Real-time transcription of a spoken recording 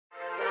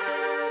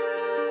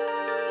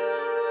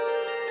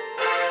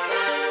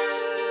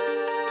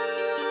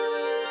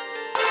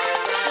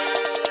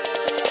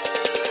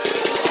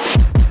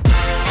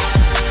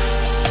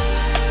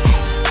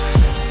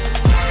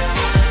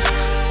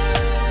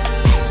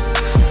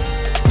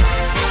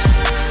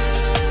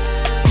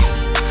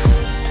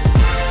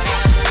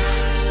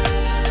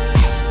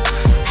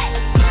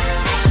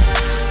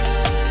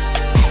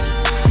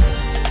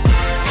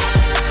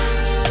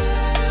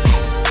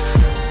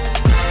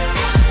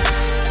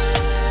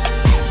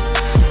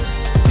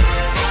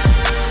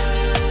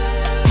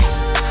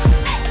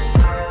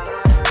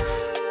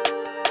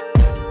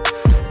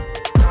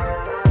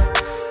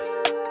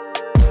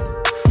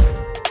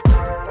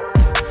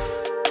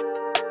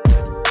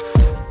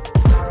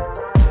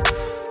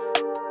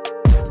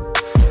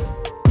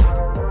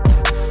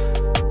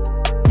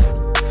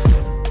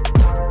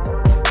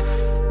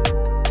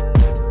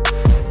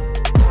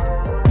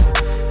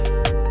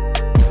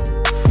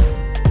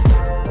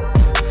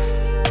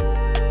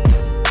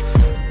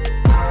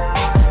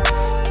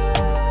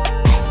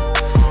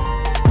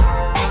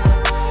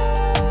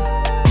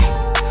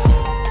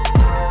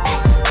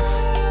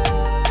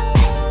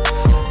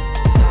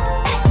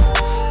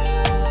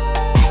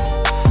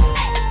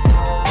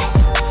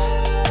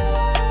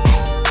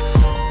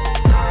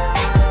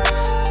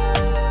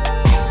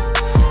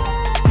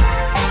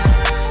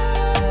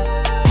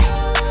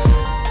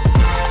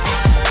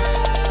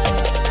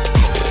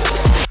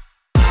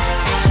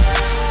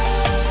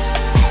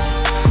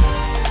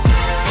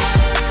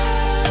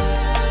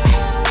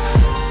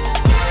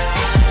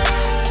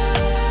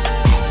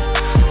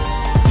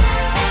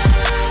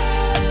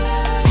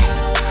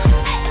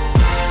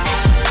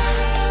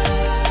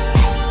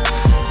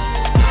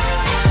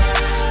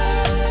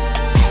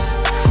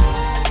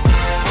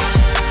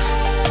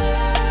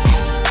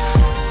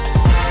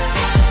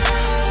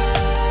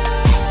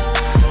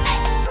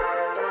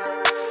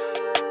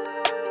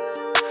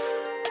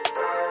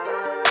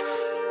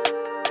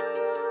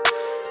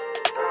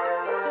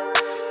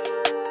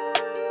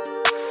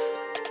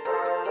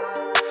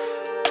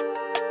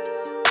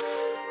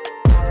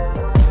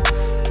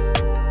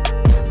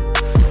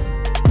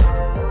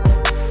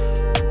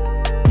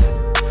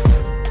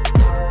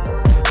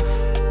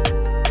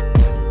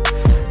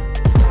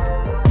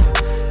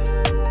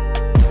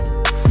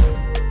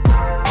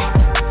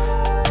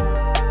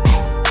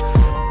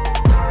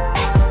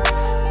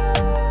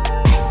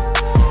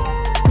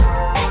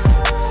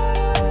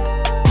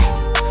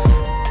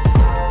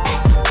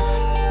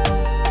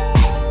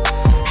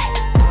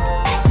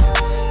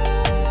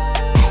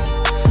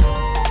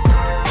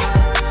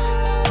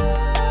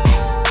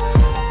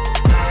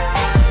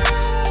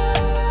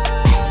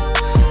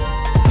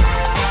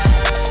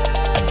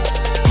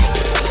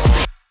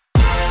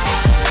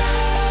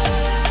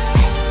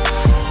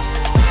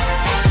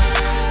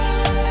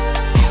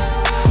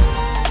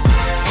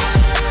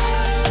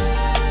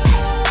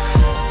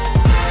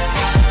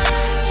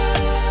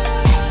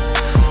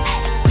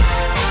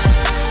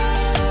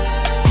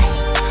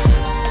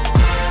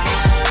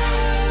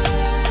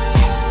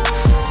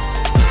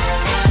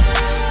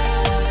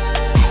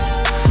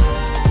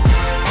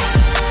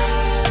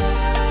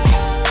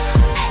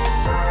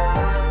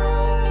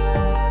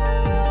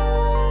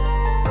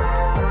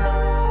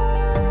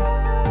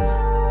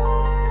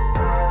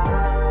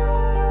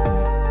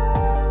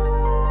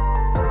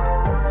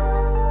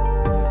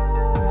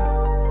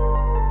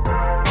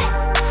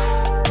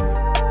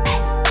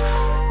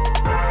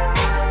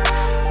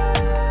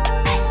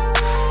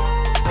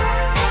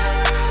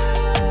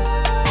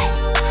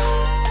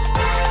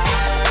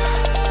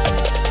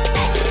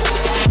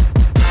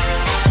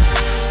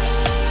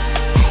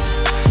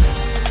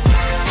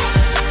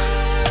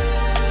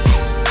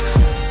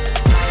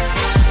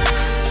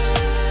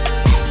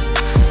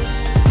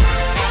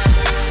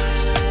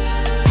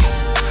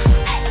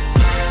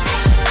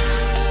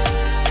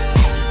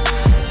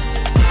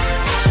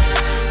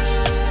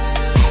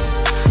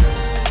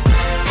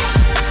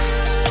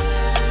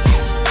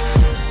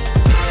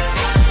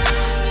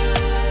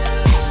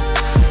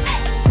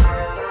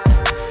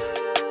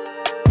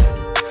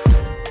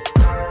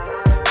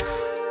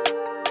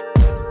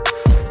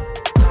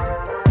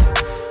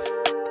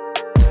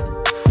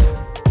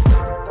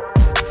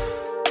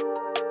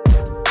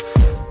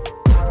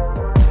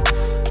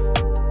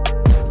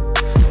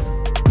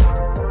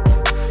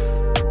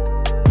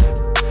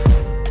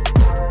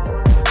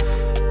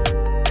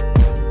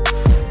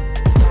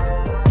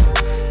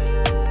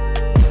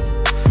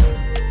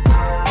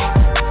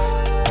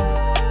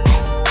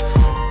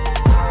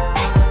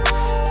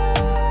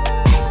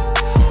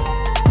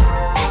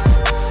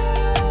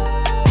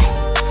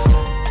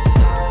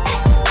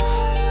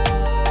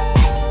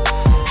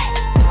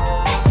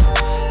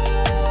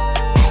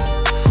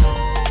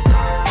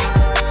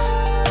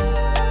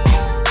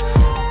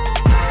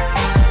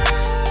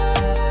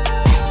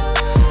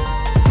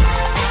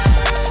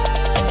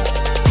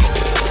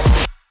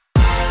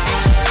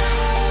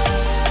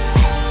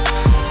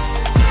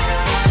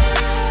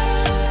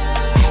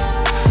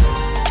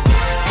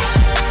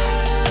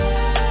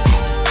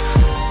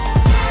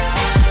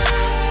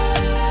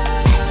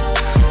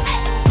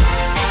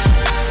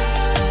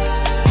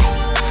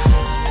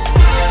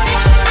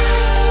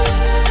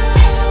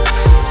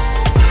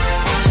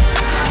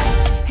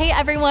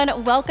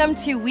welcome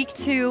to week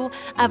 2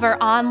 of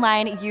our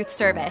online youth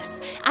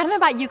service. I don't know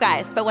about you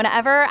guys, but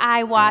whenever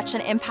I watch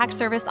an MPACT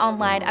service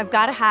online, I've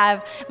got to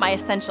have my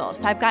essentials.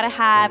 So I've got to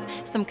have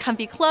some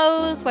comfy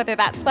clothes, whether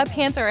that's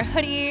sweatpants or a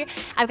hoodie.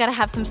 I've got to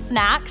have some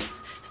snacks.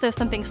 So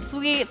something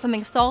sweet,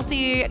 something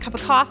salty, a cup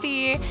of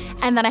coffee,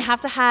 and then I have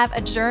to have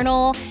a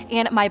journal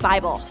and my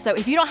Bible. So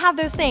if you don't have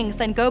those things,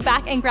 then go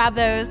back and grab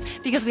those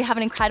because we have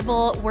an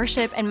incredible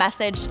worship and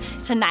message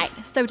tonight.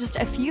 So just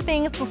a few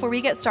things before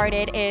we get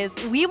started is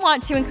we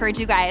want to encourage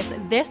you guys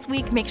this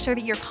week, make sure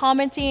that you're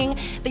commenting,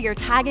 that you're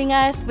tagging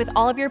us with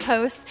all of your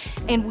posts,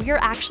 and we're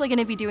actually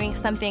gonna be doing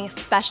something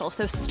special.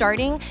 So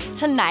starting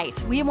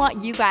tonight, we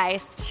want you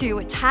guys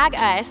to tag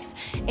us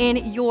in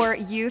your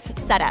youth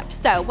setup.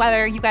 So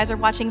whether you guys are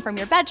watching from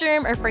your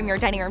bedroom or from your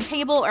dining room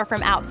table or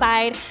from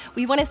outside,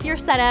 we want to see your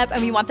setup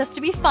and we want this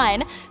to be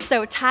fun.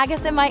 So tag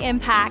us in My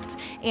Impact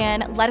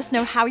and let us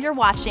know how you're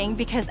watching,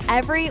 because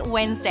every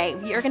Wednesday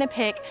we are going to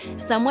pick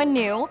someone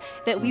new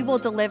that we will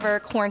deliver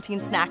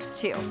quarantine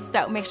snacks to.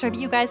 So make sure that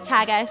you guys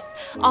tag us.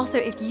 Also,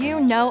 if you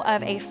know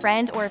of a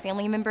friend or a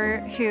family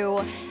member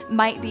who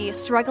might be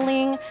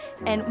struggling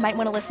and might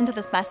want to listen to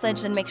this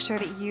message, then make sure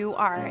that you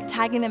are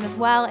tagging them as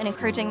well and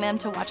encouraging them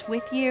to watch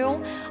with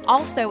you.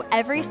 Also,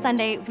 every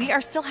Sunday we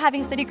are still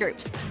having city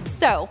groups.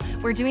 So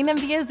we're doing them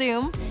via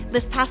Zoom.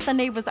 This past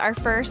Sunday was our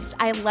first.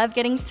 I love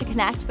getting to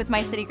connect with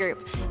my city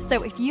group.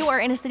 So if you are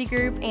in a city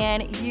group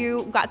and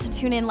you got to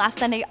tune in last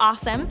Sunday,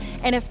 awesome.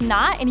 And if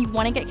not, and you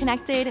want to get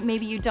connected,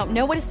 maybe you don't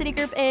know what a city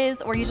group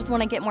is, or you just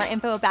want to get more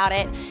info about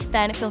it,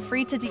 then feel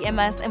free to DM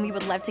us and we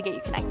would love to get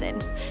you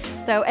connected.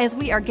 So as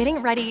we are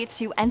getting ready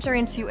to enter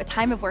into a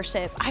time of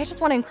worship, I just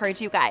want to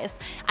encourage you guys.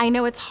 I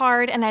know it's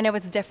hard and I know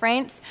it's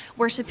different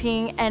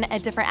worshiping in a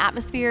different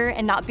atmosphere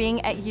and not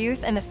being at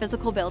youth in the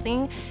physical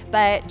building,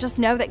 but just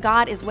know that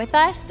God is with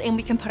us and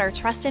we can put our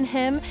trust in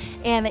Him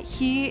and that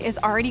He is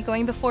already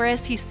going before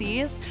us. He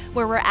sees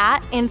where we're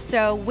at. And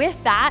so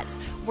with that,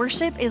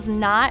 worship is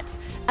not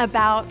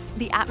about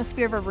the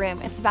atmosphere of a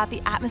room. It's about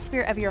the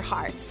atmosphere of your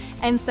heart.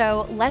 And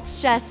so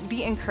let's just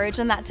be encouraged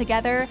in that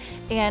together,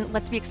 and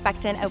let's be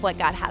expectant of what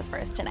God has for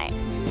us tonight.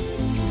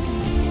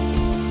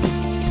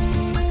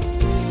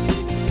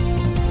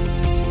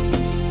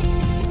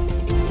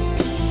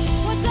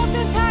 What's up,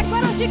 MPACT?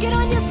 Why don't you get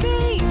on your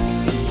feet?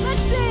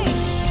 Let's sing.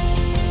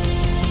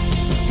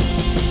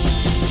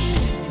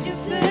 Your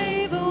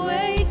favor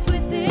waits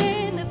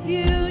within the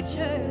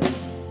future.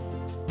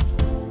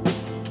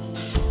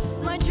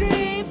 My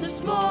dreams are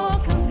small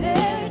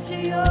compared to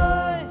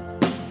yours.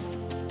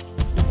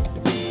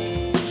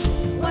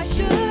 Why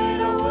should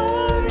I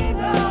worry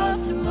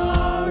about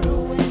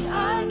tomorrow when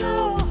I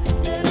know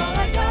that all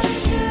I gotta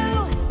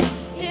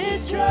do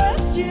is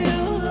trust you,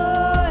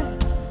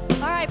 Lord?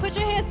 All right, put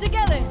your hands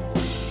together.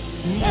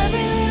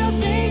 Every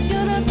little thing's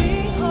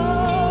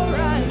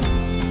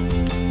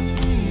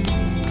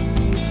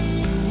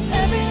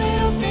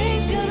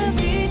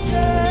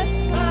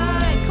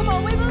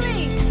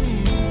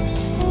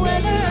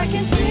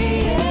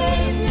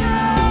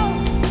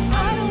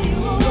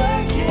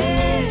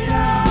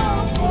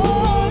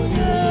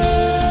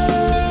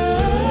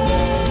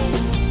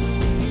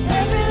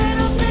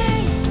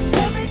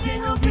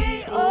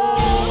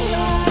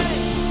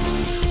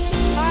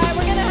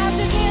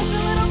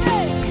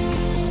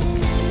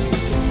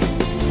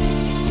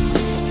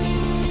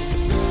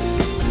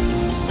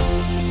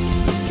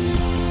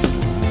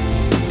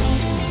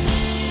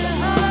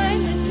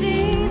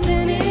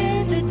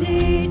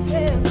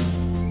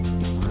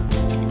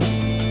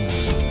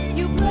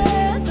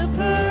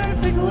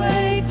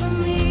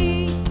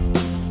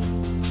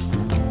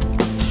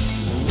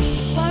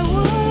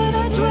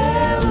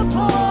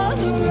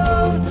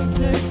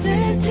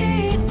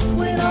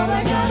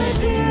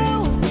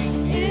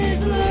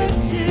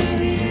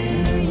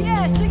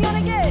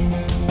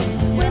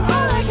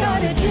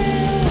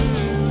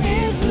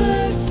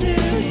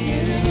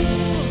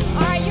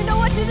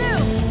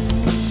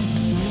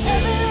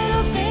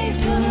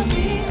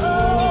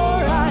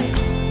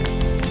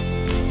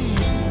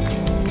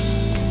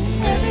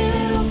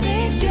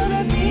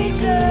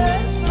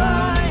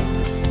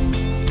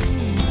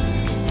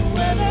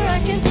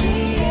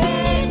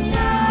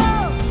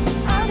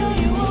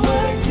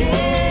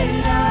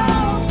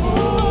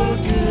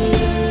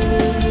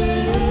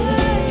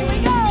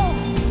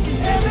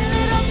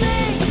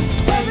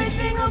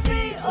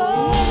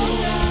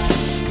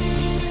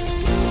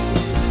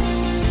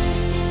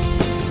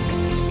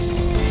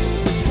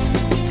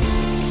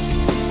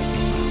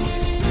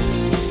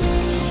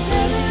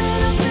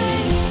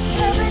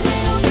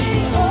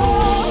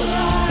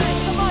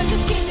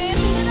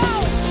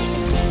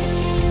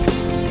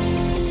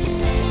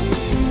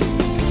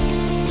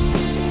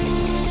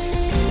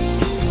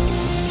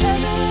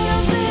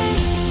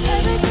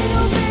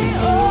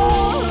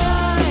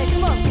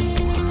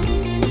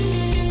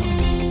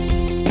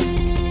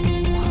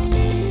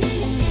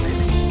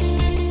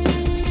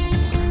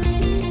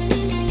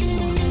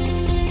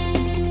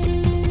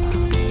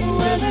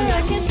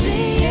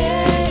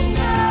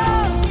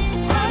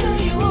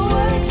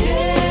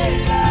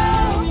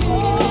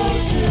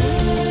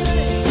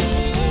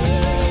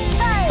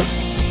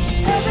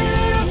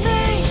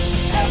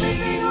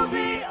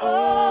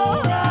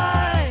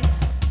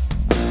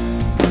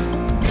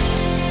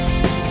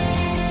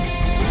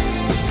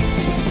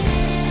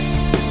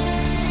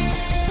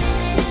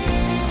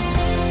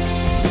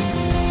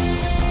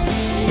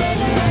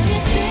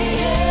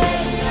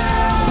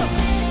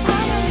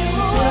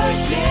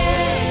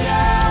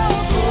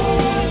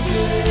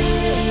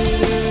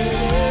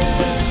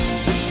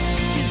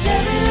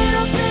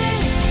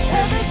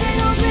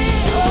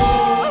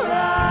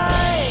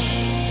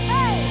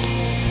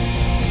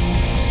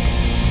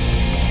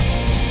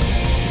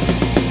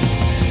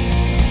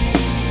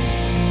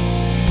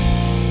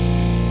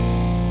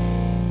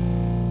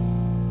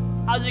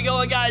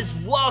guys,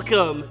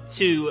 welcome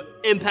to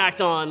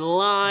Impact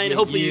Online.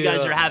 Hopefully you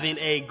guys are having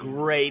a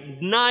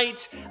great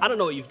night. I don't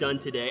know what you've done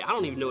today. I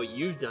don't even know what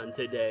you've done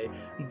today.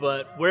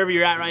 But wherever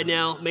you're at right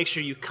now, make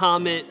sure you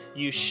comment,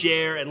 you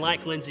share, and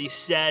like Lindsay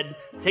said,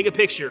 take a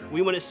picture.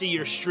 We want to see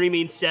your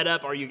streaming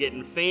setup. Are you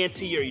getting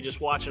fancy? Are you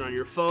just watching on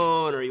your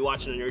phone? Are you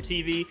watching on your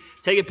TV?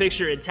 Take a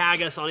picture and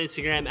tag us on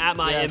Instagram at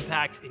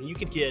MyImpact, and you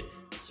could get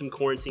some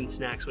quarantine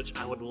snacks, which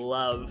I would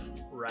love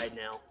right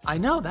now. I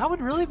know, that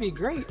would really be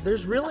great.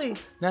 There's really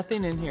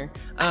nothing in here.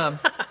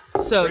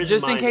 So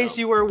just in case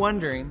you were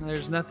wondering,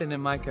 there's nothing in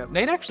my cup.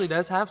 Nate actually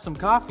does have some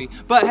coffee.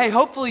 But hey,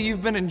 hopefully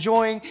you've been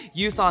enjoying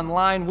Youth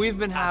Online. We've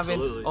been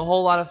having a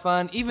whole lot of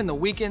fun. Even the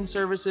weekend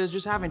services,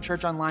 just having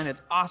church online.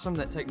 It's awesome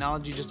that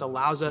technology just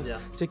allows us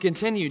to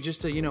continue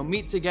just to, you know,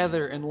 meet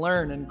together and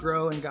learn and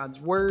grow in God's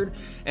Word.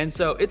 And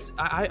so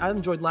I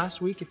enjoyed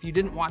last week. If you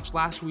didn't watch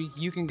last week,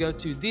 you can go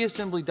to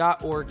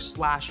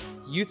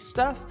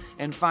theassembly.org/youthstuff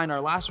and find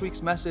our last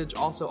week's message,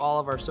 also all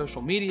of our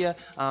social media,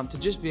 to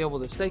just be able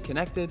to stay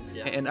connected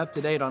and up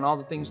to date on all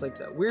the things like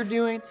that we're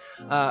doing.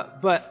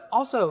 But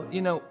also,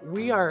 you know,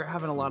 we are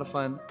having a lot of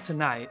fun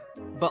tonight.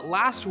 But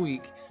last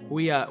week,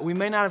 we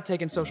may not have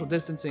taken social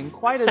distancing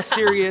quite as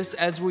serious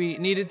as we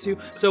needed to.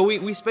 So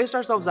we spaced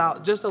ourselves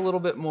out just a little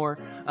bit more.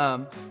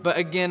 But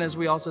again, as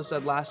we also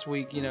said last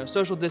week, you know,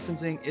 social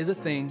distancing is a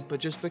thing, but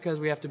just because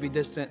we have to be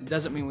distant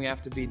doesn't mean we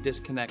have to be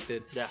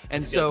disconnected.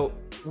 And so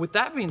with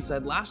that being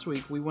said, last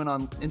week we went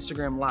on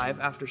Instagram Live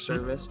after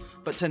service,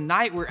 but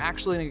tonight we're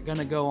actually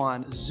gonna go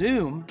on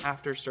Zoom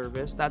after service.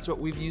 That's what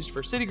we've used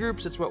for city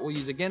groups. It's what we'll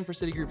use again for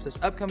city groups this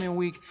upcoming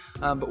week.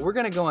 But we're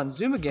gonna go on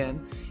Zoom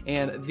again,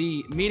 and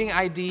the meeting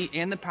ID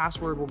and the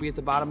password will be at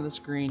the bottom of the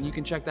screen. You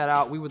can check that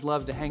out. We would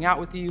love to hang out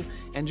with you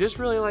and just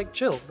really like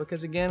chill,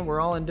 because again,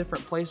 we're all in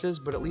different places,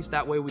 but at least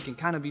that way we can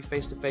kind of be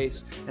face to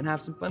face and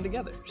have some fun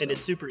together. And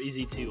it's super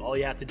easy too. All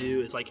you have to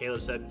do is, like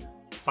Caleb said,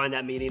 find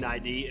that meeting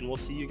ID, and we'll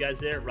see you guys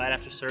there right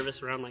after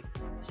service around like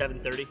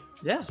 7:30.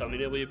 Yeah. So I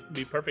mean, it'll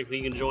be perfect.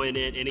 You can join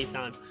in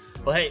anytime.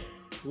 Well, hey,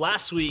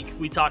 last week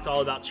we talked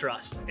all about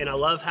trust, and I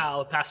love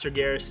how Pastor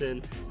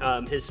Garrison,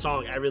 his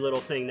song "Every Little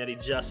Thing" that he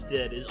just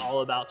did is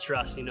all about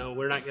trust. You know,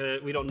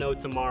 we don't know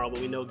tomorrow, but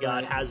we know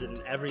God has it,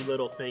 and every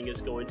little thing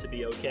is going to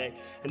be okay.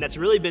 And that's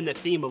really been the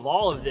theme of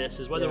all of this,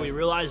 is whether we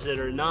realize it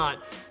or not.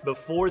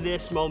 Before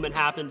this moment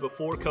happened,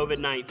 before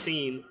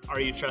COVID-19, are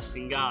you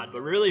trusting God?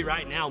 But really,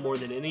 right now, more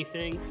than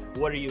anything,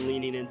 what are you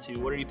leaning into?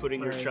 What are you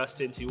putting your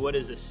trust into? What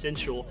is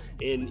essential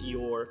in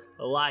your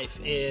life?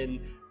 And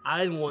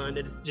I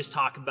wanted to just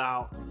talk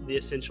about the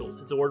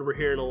essentials. It's a word we're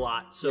hearing a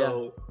lot.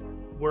 So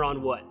we're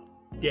on what?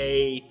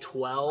 Day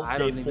 12,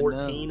 day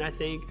 14, I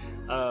think,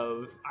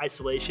 of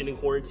isolation and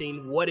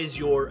quarantine. What is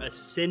your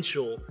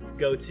essential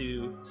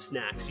go-to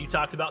snacks? You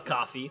talked about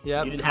coffee.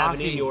 You didn't have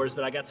any of yours,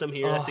 but I got some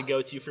here. That's a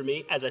go-to for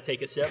me as I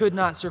take a sip. Could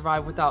not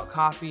survive without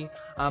coffee.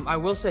 I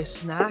will say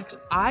snacks.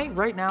 I,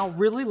 right now,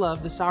 really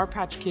love the Sour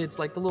Patch Kids,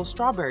 like the little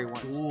strawberry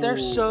ones. They're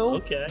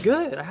so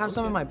good. I have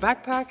some in my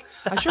backpack.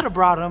 I should have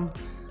brought them.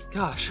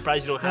 Gosh,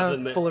 surprised you don't have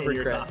them in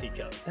your coffee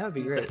cup. That would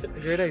be great. A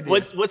great idea.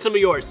 What's some of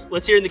yours?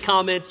 Let's hear in the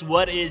comments.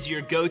 What is your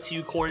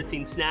go-to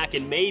quarantine snack?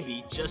 And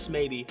maybe, just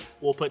maybe,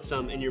 we'll put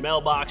some in your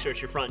mailbox or at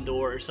your front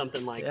door or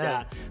something like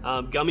that.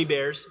 Gummy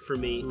bears for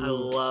me. I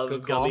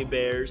love gummy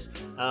bears.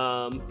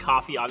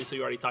 Coffee, obviously,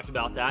 we already talked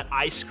about that.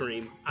 Ice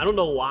cream. I don't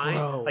know why.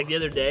 Like the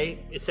other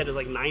day, it said it was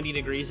like 90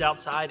 degrees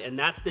outside, and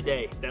that's the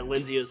day that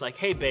Lindsay was like,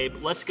 "Hey, babe,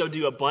 let's go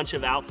do a bunch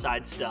of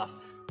outside stuff."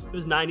 It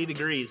was 90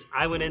 degrees.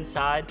 I went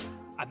inside.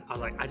 I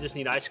was like, I just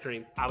need ice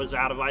cream. I was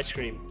out of ice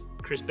cream.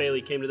 Chris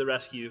Bailey came to the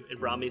rescue and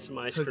brought me some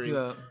ice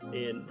cream.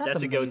 And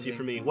that's a go-to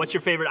for me. What's your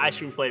favorite ice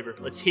cream flavor?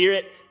 Let's hear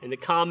it in the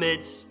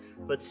comments.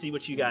 Let's see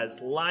what you guys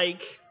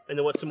like. And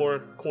then what's some more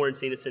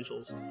quarantine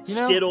essentials?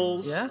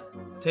 Skittles.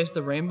 Taste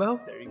the rainbow.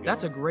 There you go.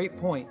 That's a great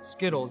point.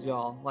 Skittles,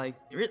 y'all. Like,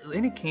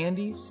 any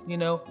candies, you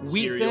know?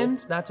 Wheat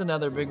Thins, that's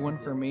another big one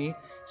for me.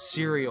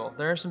 Cereal.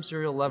 There are some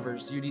cereal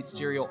lovers. You'd eat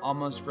cereal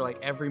almost for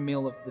like every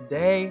meal of the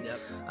day.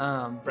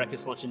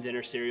 Breakfast, lunch, and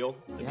dinner cereal.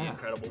 That'd be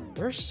incredible.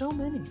 There's so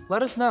many.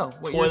 Let us know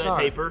what yours are.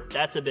 Toilet paper.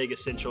 That's a big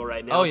essential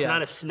right now. It's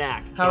not a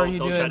snack. How are you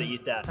doing? Don't try to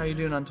eat that. How are you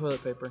doing on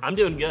toilet paper? I'm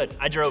doing good.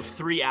 I drove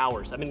 3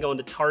 hours. I've been going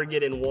to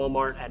Target and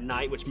Walmart at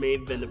night, which may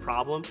have been the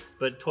problem,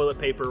 but toilet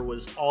paper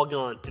was all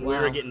gone, and we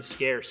were getting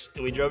scarce.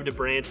 And we drove to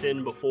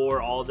Branson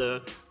before all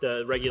the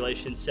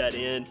regulations set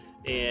in,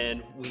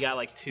 and we got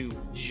like 2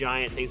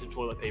 giant things of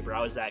toilet paper.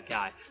 I was that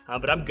guy.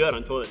 But I'm good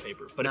on toilet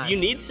paper. But if you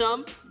need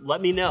some, let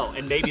me know.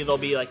 And maybe there'll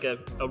be like a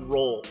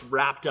roll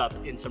wrapped up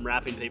in some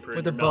wrapping paper.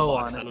 With a bow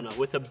on it. I don't know.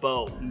 With a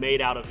bow made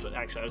out of,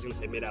 actually I was going to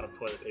say made out of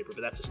toilet paper, but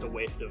that's just a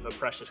waste of a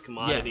precious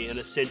commodity and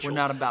essential. We're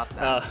not about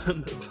that.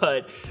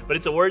 But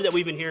it's a word that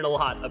we've been hearing a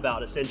lot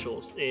about,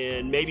 essentials.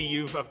 And maybe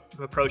you've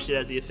approached it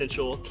as the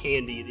essential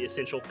candy, the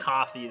essential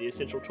coffee, the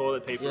essential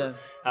toilet paper.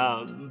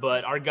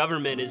 But our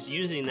government is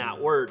using that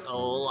word a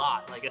lot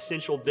lot. Like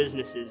essential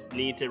businesses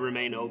need to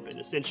remain open.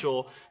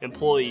 Essential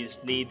employees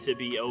need to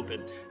be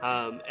open.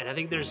 And I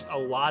think there's a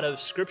lot of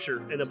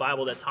scripture in the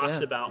Bible that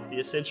talks about the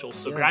essentials.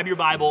 So grab your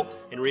Bible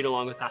and read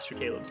along with Pastor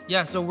Caleb.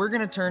 Yeah, so we're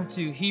going to turn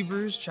to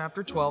Hebrews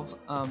chapter 12,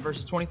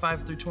 verses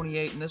 25 through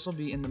 28, and this will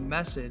be in the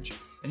Message.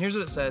 And here's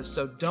what it says: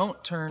 "So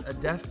don't turn a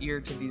deaf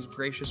ear to these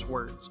gracious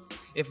words.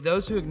 If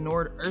those who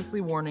ignored earthly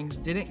warnings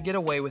didn't get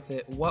away with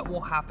it, what will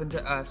happen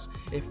to us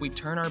if we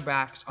turn our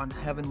backs on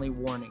heavenly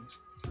warnings?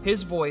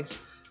 His voice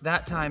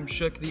that time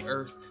shook the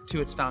earth to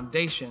its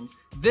foundations.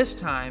 This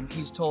time,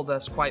 he's told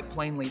us quite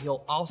plainly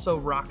he'll also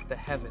rock the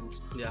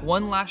heavens.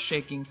 One last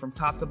shaking from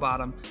top to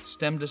bottom,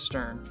 stem to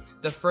stern."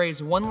 The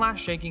phrase "one last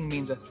shaking"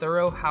 means a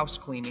thorough house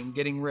cleaning,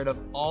 getting rid of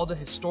all the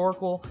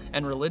historical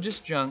and religious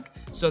junk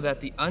so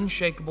that the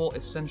unshakable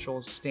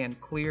essentials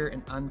stand clear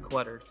and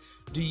uncluttered.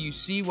 Do you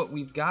see what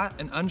we've got?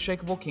 An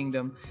unshakable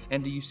kingdom.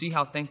 And do you see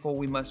how thankful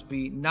we must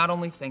be? Not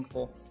only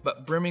thankful,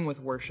 but brimming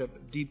with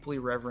worship, deeply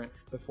reverent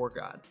before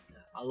God.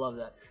 I love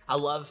that. I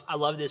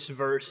love this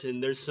verse,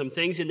 and there's some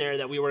things in there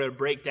that we were going to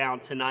break down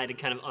tonight and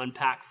kind of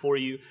unpack for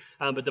you.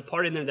 But the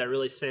part in there that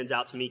really stands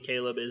out to me,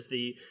 Caleb, is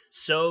the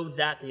 "so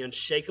that the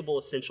unshakable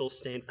essentials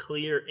stand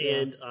clear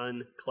and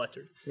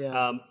uncluttered."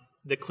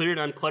 The clear and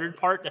uncluttered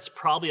part, that's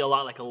probably a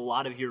lot like a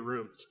lot of your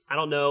rooms. I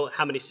don't know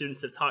how many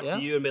students have talked to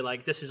you and been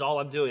like, "This is all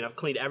I'm doing. I've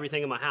cleaned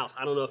everything in my house."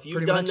 I don't know if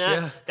you've done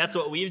that. That's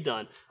what we've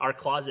done. Our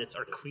closets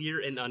are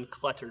clear and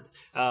uncluttered.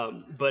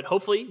 But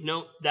hopefully,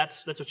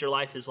 that's what your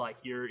life is like.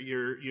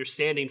 You're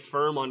standing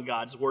firm on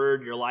God's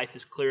word. Your life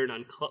is clear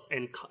and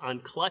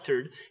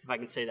uncluttered, if I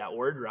can say that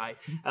word right.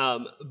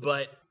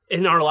 But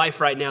in our life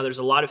right now, there's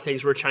a lot of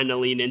things we're trying to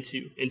lean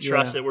into and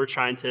trust that we're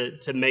trying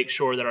to make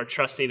sure that are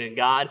trusting in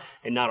God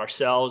and not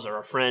ourselves or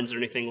our friends or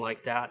anything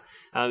like that.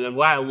 And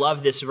why I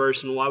love this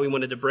verse and why we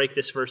wanted to break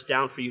this verse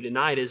down for you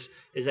tonight is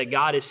that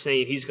God is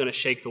saying he's going to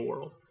shake the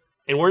world.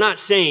 And we're not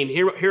saying,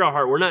 hear our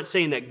heart, we're not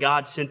saying that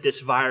God sent this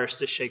virus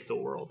to shake the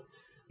world.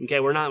 Okay,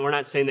 we're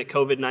not saying that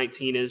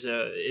COVID-19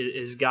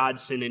 is God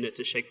sending it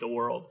to shake the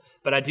world.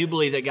 But I do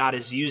believe that God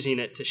is using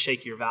it to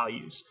shake your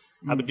values.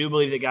 I do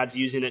believe that God's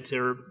using it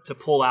to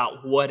pull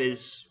out what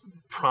is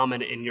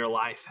prominent in your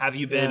life. Have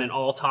you been an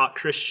all-talk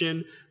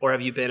Christian, or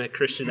have you been a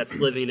Christian that's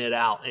living it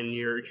out and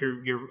you're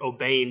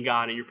obeying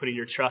God and you're putting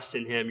your trust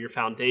in Him? Your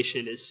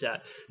foundation is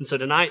set. And so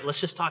tonight,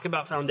 let's just talk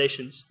about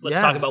foundations.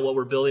 Let's talk about what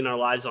we're building our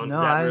lives on.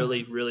 That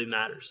really, really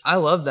matters. I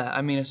love that.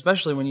 I mean,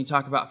 especially when you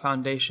talk about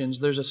foundations,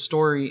 there's a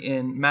story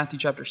in Matthew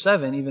chapter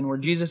 7, even where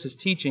Jesus is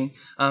teaching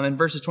in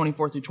verses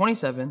 24 through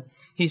 27.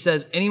 He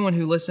says, "Anyone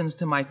who listens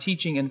to my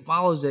teaching and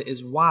follows it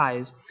is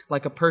wise,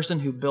 like a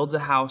person who builds a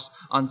house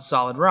on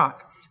solid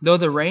rock. Though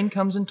the rain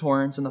comes in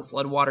torrents and the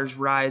floodwaters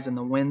rise and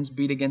the winds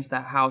beat against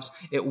that house,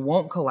 it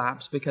won't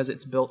collapse because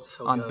it's built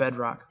on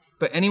bedrock.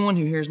 But anyone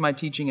who hears my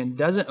teaching and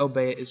doesn't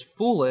obey it is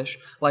foolish,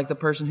 like the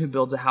person who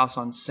builds a house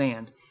on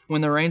sand.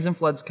 When the rains and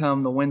floods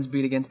come, the winds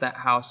beat against that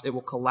house, it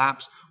will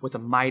collapse with a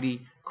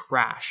mighty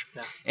crash."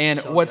 And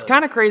what's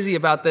kind of crazy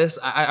about this,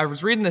 I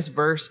was reading this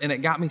verse and it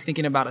got me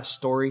thinking about a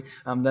story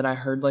that I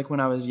heard like when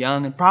I was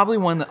young, and probably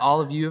one that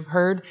all of you have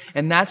heard,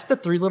 and that's the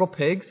Three Little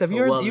Pigs. Have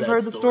you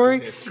heard the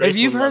story? If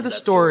you've heard the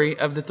story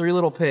of the Three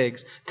Little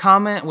Pigs,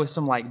 comment with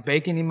some like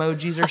bacon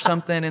emojis or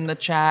something in the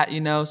chat,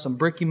 some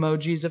brick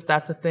emojis if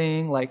that's a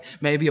thing, like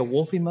maybe a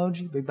wolf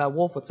emoji, big bad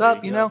wolf, what's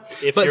up, If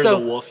you're the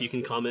wolf, you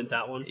can comment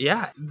that one.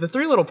 Yeah, the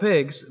Three Little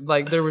Pigs,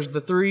 like there was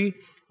the three.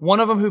 One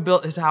of them who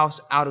built his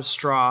house out of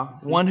straw,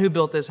 one who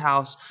built his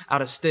house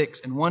out of sticks,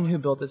 and one who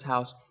built his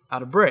house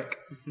out of brick.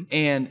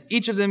 And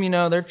each of them,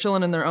 they're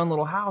chilling in their own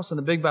little house, and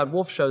the big bad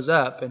wolf shows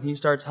up, and he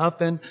starts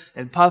huffing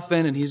and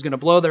puffing, and he's going to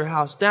blow their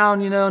house down,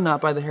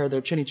 not by the hair of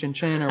their chinny chin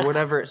chin or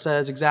whatever it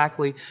says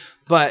exactly,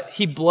 but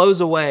he blows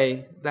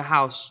away the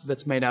house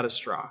that's made out of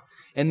straw.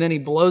 And then he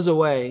blows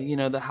away,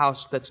 the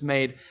house that's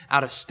made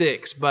out of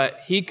sticks,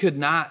 but he could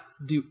not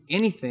do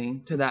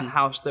anything to that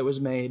house that was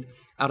made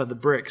out of the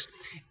bricks.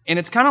 And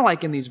it's kind of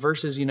like in these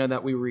verses,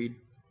 that we read,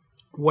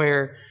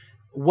 where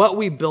what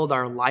we build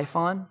our life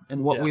on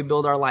and what we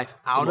build our life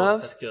out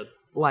of, that's good.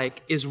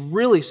 Is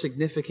really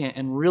significant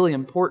and really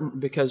important,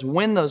 because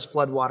when those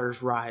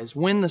floodwaters rise,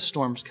 when the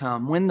storms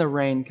come, when the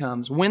rain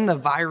comes, when the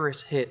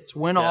virus hits,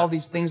 when all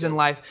these things in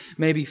life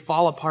maybe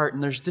fall apart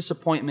and there's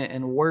disappointment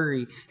and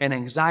worry and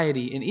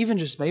anxiety and even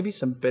just maybe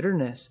some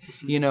bitterness,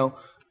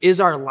 is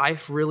our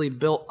life really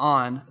built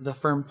on the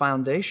firm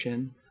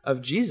foundation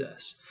of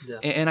Jesus?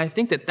 And I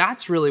think that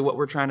that's really what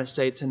we're trying to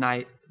say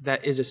tonight,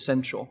 that is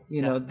essential.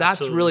 That's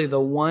absolutely. Really the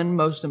one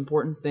most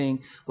important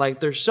thing. Like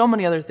there's so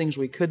many other things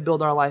we could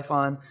build our life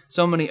on,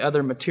 so many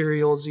other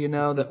materials,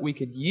 that we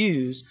could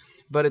use,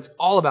 but it's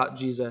all about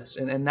Jesus.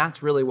 And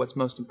that's really what's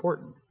most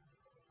important.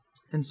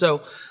 And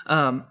so,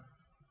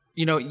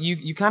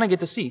 you kind of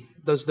get to see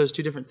those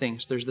two different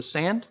things. There's the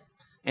sand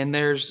and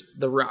there's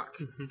the rock.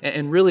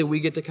 And really we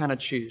get to kind of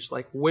choose,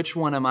 like, which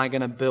one am I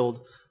going to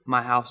build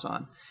my house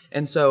on?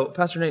 And so,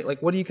 Pastor Nate,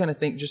 like, what do you kind of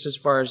think just as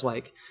far as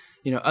like,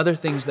 other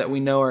things that we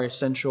know are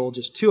essential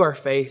just to our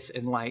faith,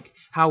 and like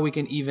how we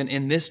can even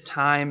in this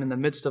time, in the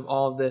midst of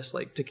all of this,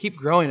 like to keep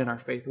growing in our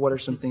faith. What are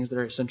some things that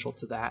are essential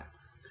to that?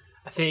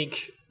 I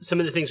think some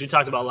of the things we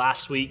talked about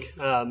last week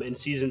in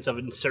seasons of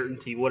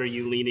uncertainty, what are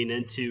you leaning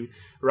into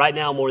right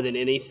now more than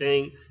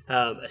anything?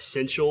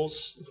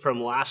 Essentials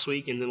from last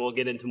week, and then we'll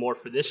get into more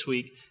for this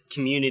week.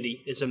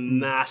 Community is a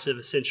massive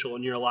essential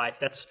in your life.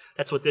 That's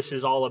what this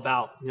is all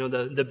about.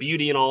 The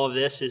beauty in all of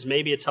this is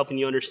maybe it's helping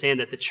you understand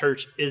that the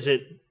church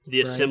isn't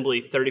the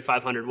assembly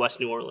 3500 West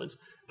New Orleans,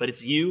 but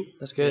it's you.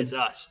 That's good. And it's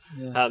us.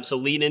 Yeah. So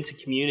lean into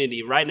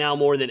community. Right now,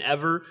 more than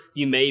ever,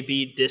 you may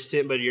be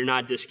distant, but you're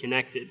not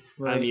disconnected.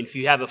 Right. I mean, if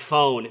you have a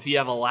phone, if you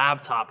have a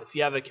laptop, if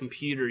you have a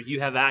computer, you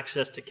have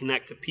access to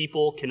connect to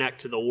people,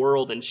 connect to the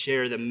world, and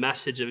share the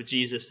message of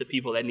Jesus to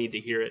people that need to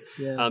hear it.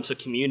 Yeah. So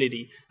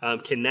community,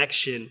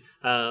 connection,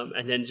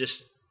 and then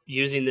just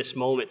using this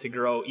moment to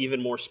grow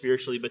even more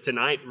spiritually. But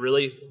tonight,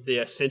 really, the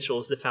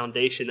essentials, the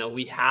foundation that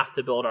we have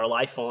to build our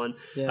life on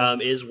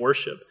is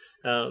worship.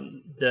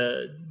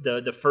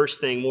 The first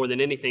thing, more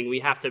than anything, we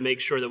have to make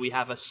sure that we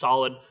have a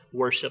solid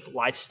worship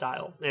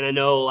lifestyle. And I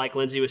know, like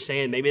Lindsay was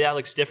saying, maybe that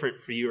looks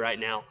different for you right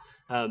now.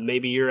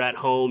 Maybe you're at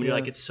home, you're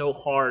like, it's so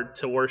hard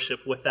to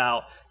worship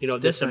without,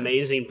 this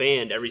amazing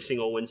band every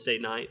single Wednesday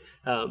night.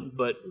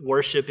 But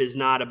worship is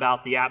not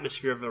about the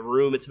atmosphere of a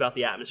room, it's about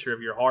the atmosphere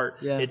of your heart.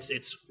 Yeah.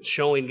 It's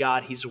showing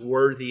God He's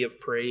worthy of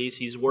praise,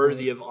 He's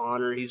worthy of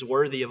honor, He's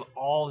worthy of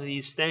all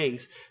these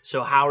things.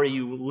 So how are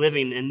you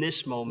living in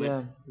this moment?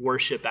 Yeah.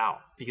 Worship out.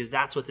 Because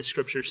that's what the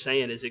scripture's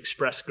saying is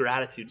express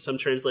gratitude. Some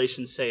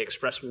translations say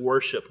express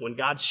worship. When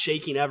God's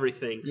shaking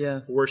everything,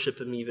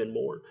 worship Him even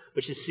more.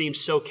 Which just seems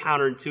so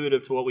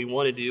counterintuitive to what we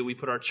want to do. We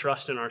put our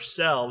trust in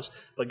ourselves.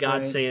 But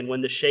God's saying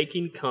when the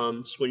shaking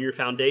comes, when your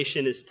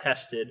foundation is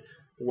tested,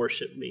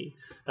 worship me.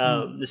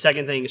 The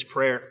second thing is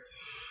prayer.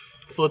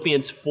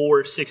 Philippians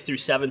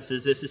 4:6-7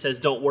 says this. It says,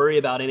 don't worry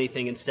about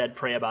anything. Instead,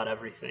 pray about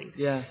everything.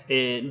 Yeah.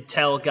 And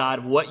tell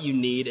God what you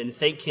need and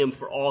thank Him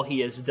for all He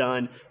has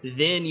done.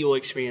 Then you will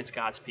experience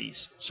God's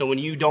peace. So when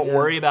you don't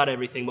worry about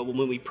everything, but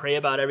when we pray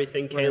about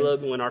everything,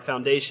 Caleb, when our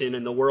foundation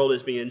and the world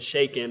is being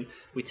shaken,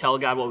 we tell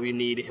God what we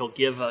need. He'll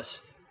give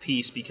us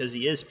peace because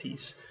He is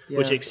peace,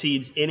 which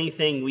exceeds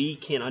anything we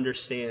can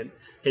understand.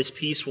 His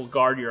peace will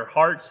guard your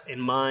hearts and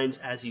minds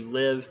as you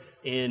live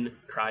in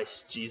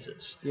Christ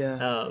Jesus.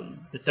 Yeah.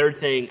 The third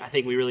thing I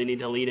think we really need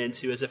to lean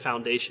into as a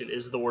foundation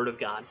is the Word of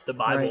God, the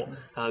Bible.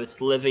 Right.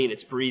 It's living,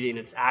 it's breathing,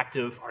 it's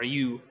active. Are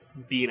you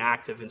being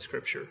active in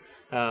Scripture?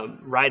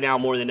 Right now,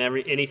 more than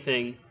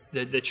anything,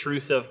 the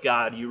truth of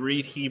God. You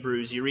read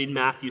Hebrews, you read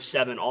Matthew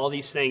 7. All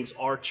these things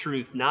are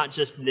truth, not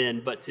just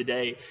then, but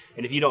today.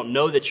 And if you don't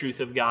know the truth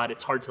of God,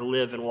 it's hard to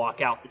live and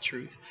walk out the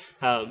truth.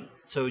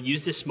 So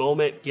use this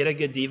moment. Get a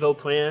good Devo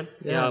plan.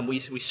 Yeah. We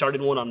started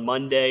one on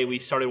Monday. We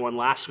started one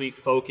last week,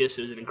 Focus.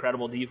 It was an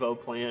incredible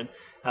Devo plan.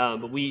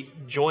 But we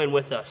join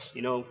with us.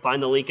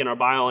 Find the link in our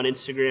bio on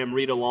Instagram.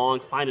 Read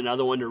along. Find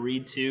another one to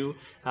read to.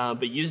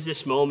 But use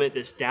this moment,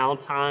 this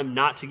downtime,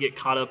 not to get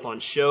caught up on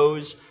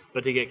shows,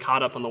 but to get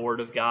caught up on the Word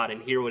of God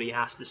and hear what He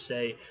has to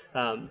say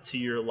to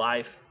your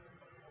life.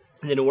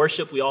 And then in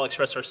worship, we all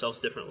express ourselves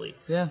differently.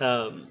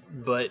 Yeah.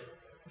 But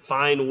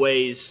find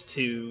ways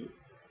to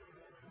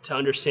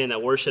understand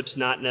that worship's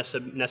not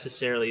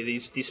necessarily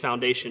these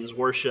foundations,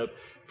 worship,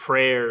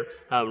 prayer,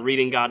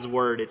 reading God's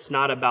Word. It's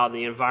not about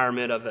the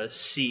environment of a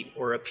seat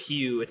or a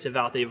pew. It's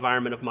about the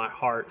environment of my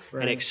heart,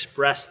 and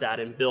express that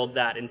and build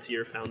that into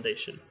your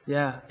foundation.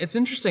 Yeah, it's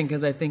interesting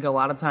because I think a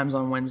lot of times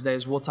on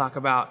Wednesdays we'll talk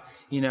about,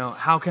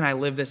 how can I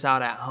live this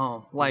out at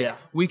home?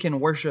 We can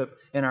worship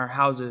in our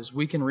houses.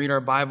 We can read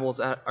our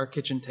Bibles at our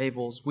kitchen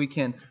tables. We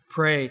can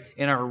pray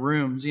in our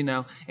rooms,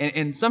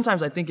 and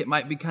sometimes I think it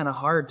might be kind of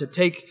hard to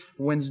take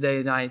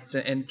Wednesday nights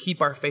and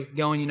keep our faith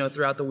going,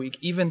 throughout the week.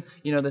 Even,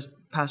 this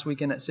past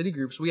weekend at City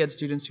Groups, we had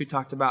students who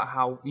talked about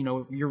how,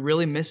 you're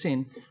really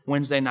missing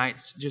Wednesday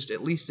nights, just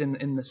at least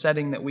in the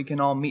setting that we can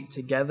all meet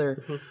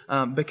together,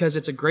 because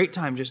it's a great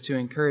time just to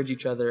encourage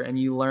each other and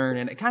you learn,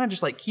 and it kind of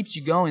just keeps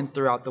you going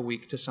throughout the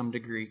week to some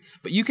degree.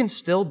 But you can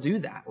still do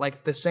that.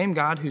 The same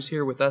God who's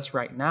here with us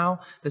right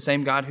now, the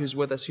same God who's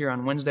with us here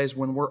on Wednesdays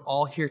when we're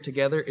all here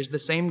together, is the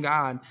same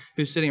God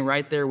who's sitting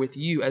right there with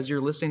you as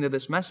you're listening to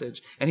this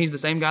message. And He's the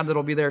same God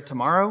that'll be there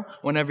tomorrow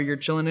whenever you're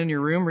chilling in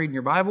your room reading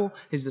your Bible.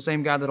 He's the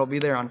same God that'll be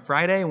there on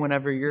Friday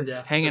whenever you're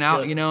hanging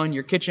out, in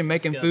your kitchen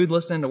making food,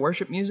 listening to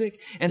worship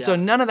music. And so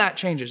none of that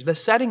changes. The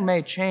setting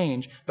may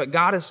change, but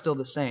God is still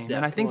the same. Yeah,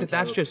 and I think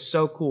that's just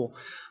so cool.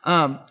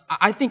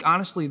 I think,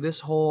 honestly, this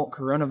whole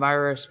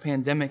coronavirus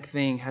pandemic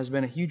thing has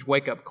been a huge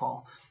wake-up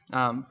call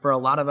for a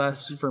lot of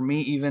us, for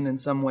me even in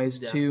some ways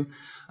too,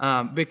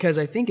 because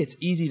I think it's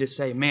easy to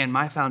say, man,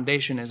 my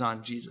foundation is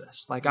on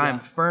Jesus.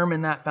 I'm firm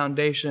in that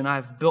foundation.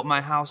 I've built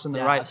my house in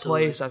the right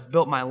place. I've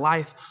built my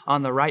life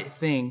on the right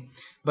thing.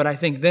 But I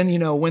think then,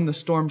 when the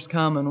storms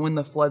come and when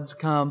the floods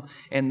come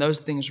and those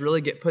things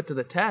really get put to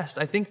the test,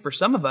 I think for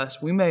some of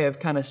us, we may have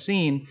kind of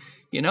seen,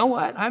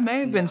 I may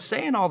have been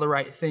saying all the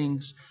right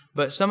things,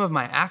 but some of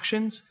my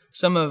actions,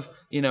 some of,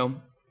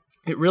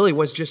 it really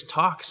was just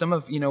talk. Some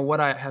of, what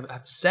I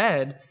have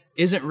said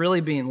isn't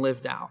really being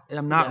lived out. And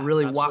I'm not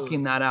really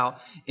walking that out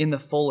in the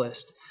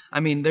fullest. I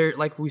mean,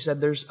 like we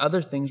said, there's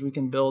other things we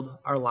can build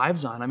our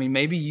lives on. I mean,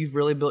 maybe you've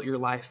really built your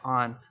life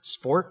on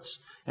sports.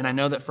 And I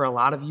know that for a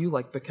lot of you,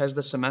 like because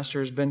the semester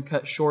has been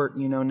cut short,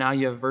 now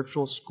you have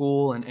virtual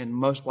school and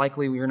most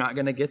likely you're not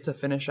going to get to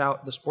finish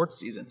out the sports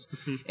seasons.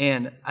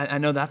 And I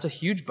know that's a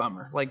huge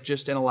bummer, like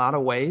just in a lot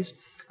of ways.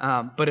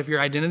 But if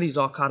your identity is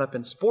all caught up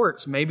in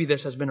sports, maybe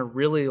this has been a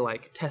really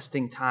like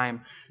testing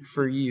time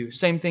for you.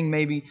 Same thing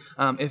maybe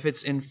if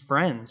it's in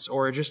friends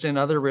or just in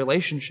other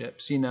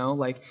relationships, I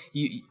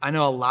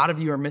know a lot of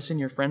you are missing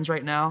your friends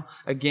right now.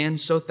 Again,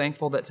 so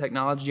thankful that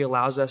technology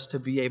allows us to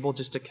be able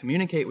just to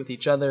communicate with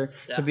each other,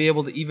 to be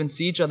able to even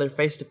see each other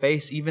face to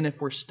face, even if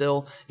we're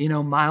still,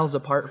 miles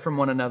apart from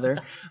one another.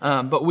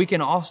 But we can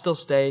all still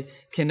stay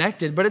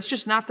connected, but it's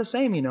just not the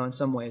same, in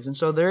some ways. And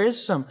so there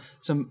is some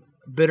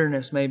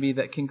bitterness maybe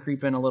that can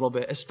creep in a little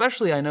bit,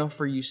 especially I know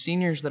for you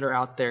seniors that are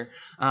out there.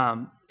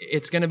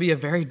 It's going to be a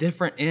very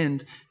different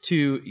end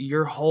to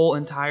your whole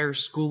entire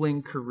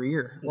schooling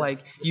career.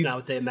 Like it's not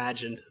what they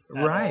imagined.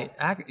 Right.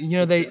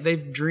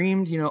 They've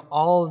dreamed,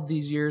 all of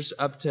these years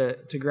up to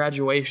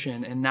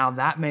graduation. And now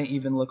that may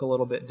even look a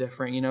little bit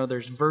different.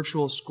 There's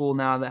virtual school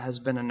now that has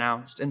been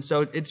announced. And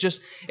so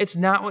it's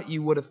not what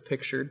you would have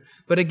pictured.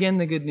 But again,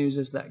 the good news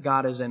is that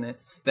God is in it,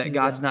 that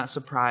God's not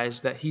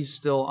surprised, that he's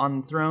still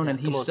on the throne and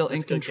he's still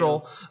in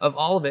control of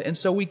all of it. And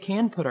so we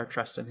can put our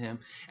trust in him.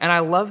 And I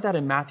love that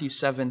in Matthew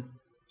 7,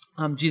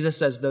 Jesus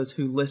says those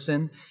who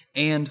listen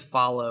and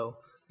follow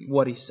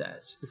what he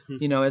says.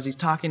 As he's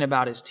talking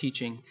about his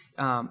teaching,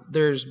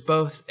 there's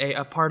both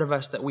a part of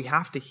us that we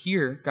have to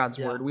hear God's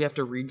word. We have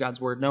to read God's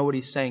word, know what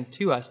he's saying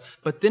to us,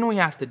 but then we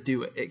have to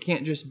do it. It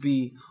can't just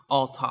be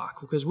all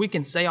talk because we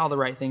can say all the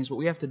right things, but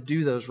we have to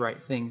do those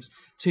right things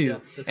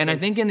too. And I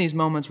think in these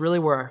moments really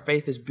where our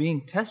faith is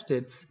being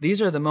tested,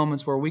 these are the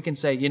moments where we can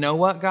say, you know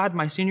what, God,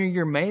 my senior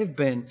year may have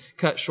been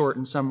cut short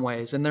in some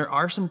ways. And there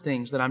are some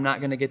things that I'm not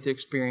going to get to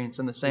experience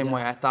in the same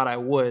way I thought I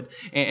would.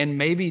 And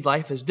maybe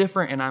life is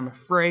different and I'm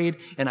afraid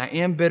and I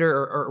am bitter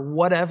or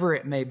whatever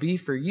it may be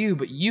for you.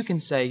 But you can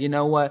say, you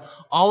know what,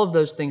 all of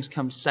those things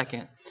come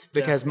second.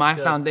 Because my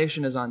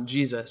foundation is on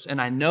Jesus,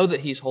 and I know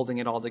that he's holding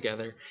it all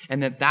together,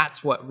 and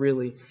that's what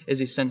really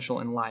is essential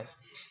in life.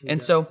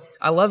 And so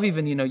I love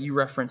even, you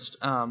referenced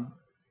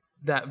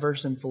that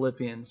verse in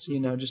Philippians,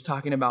 just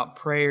talking about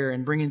prayer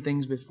and bringing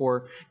things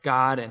before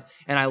God.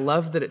 And I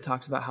love that it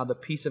talks about how the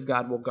peace of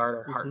God will guard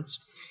our hearts.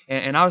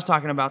 And I was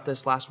talking about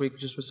this last week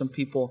just with some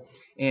people,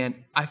 and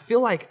I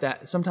feel like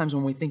that sometimes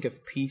when we think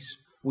of peace,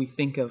 we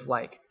think of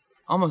like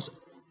almost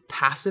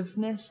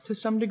passiveness to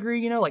some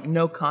degree, like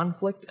no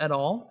conflict at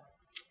all.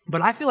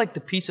 But I feel like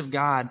the peace of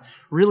God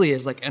really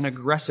is like an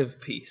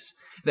aggressive peace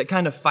that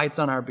kind of fights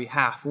on our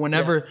behalf.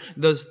 Whenever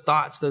those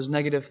thoughts, those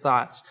negative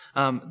thoughts,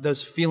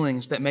 those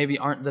feelings that maybe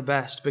aren't the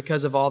best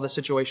because of all the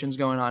situations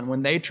going on,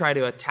 when they try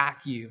to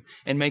attack you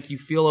and make you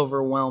feel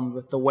overwhelmed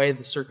with the way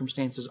the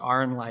circumstances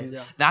are in life,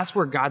 that's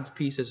where God's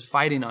peace is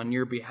fighting on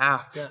your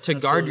behalf to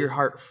guard your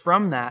heart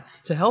from that,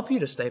 to help you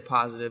to stay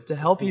positive, to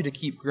help you to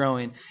keep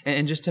growing,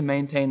 and just to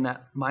maintain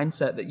that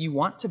mindset that you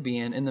want to be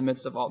in the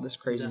midst of all this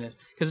craziness.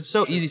 Because it's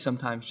so easy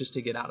sometimes just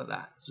to get out of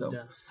that. So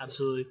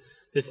absolutely.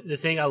 The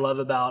thing I love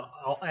about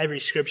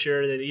every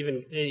scripture, that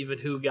even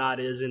who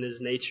God is in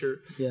his nature,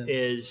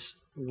 is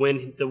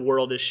when the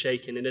world is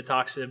shaken. And it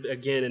talks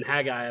again in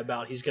Haggai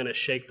about he's going to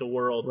shake the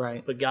world,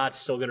 but God's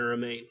still going to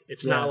remain.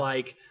 It's not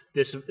like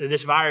this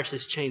virus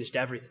has changed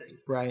everything.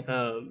 Right.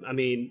 I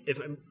mean, if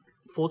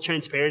full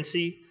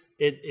transparency,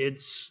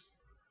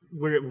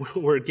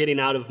 we're getting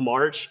out of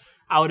March.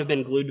 I would have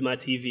been glued to my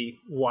TV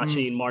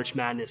watching March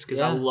Madness because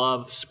I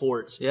love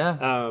sports.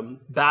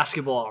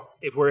 Basketball,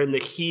 if we're in the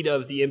heat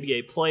of the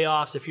NBA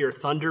playoffs, if you're a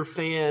Thunder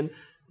fan,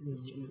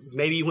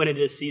 maybe you went into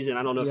this season.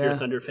 I don't know if you're a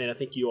Thunder fan. I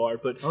think you are.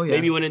 But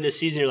maybe you went into this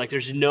season, you're like,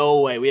 there's no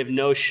way. We have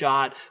no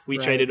shot. We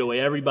traded away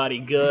everybody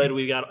good.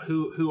 We got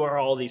who are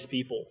all these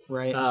people?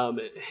 Right. And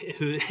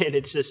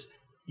it's just,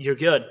 you're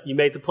good. You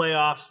made the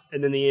playoffs,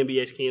 and then the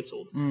NBA's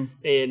canceled.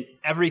 And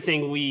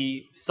everything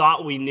we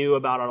thought we knew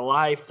about our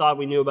life, thought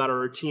we knew about our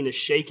routine is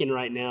shaken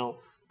right now.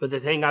 But the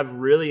thing I've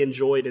really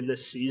enjoyed in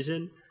this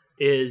season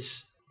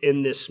is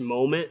in this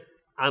moment,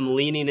 I'm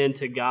leaning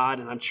into God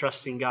and I'm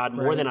trusting God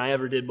more than I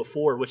ever did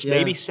before, which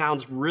maybe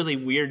sounds really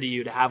weird to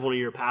you to have one of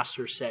your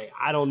pastors say.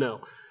 I don't know.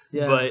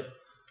 But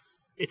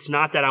it's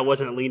not that I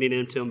wasn't leaning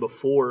into him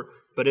before,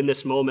 but in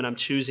this moment, I'm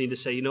choosing to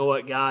say, you know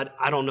what, God,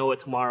 I don't know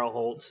what tomorrow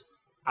holds.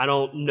 I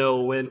don't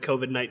know when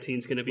COVID-19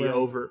 is going to be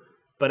over,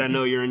 but I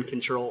know you're in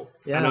control.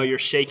 I know you're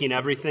shaking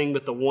everything,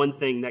 but the one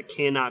thing that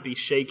cannot be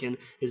shaken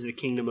is the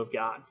kingdom of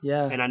God.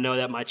 And I know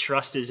that my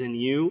trust is in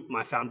you.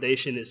 My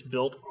foundation is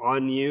built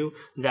on you,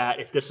 that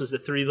if this was the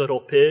three little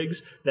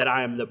pigs, that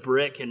I am the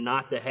brick and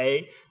not the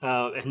hay,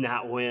 and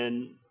that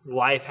when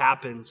life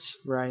happens,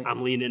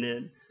 I'm leaning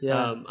in.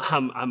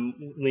 I'm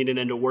leaning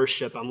into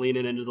worship. I'm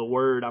leaning into the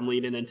word. I'm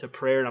leaning into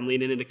prayer. I'm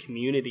leaning into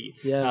community.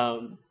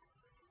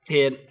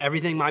 And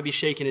everything might be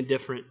shaken and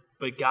different,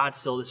 but God's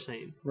still the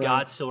same. Right.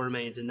 God still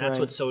remains. And that's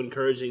Right. what's so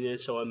encouraging and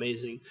so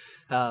amazing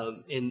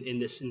in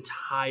this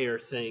entire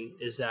thing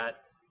is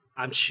that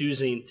I'm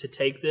choosing to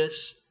take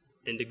this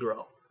and to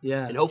grow.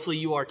 Yeah. And hopefully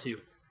you are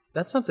too.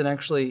 That's something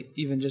actually,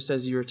 even just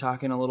as you were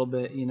talking a little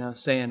bit,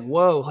 saying,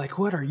 whoa, like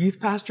what are youth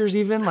pastors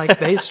even? Like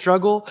they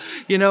struggle,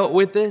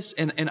 with this.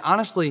 And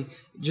honestly,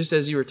 just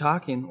as you were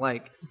talking,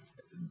 like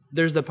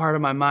there's the part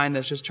of my mind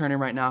that's just turning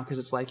right now because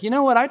it's like, you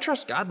know what? I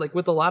trust God like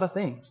with a lot of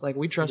things. Like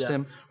we trust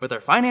him with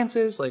our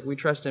finances. Like we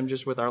trust him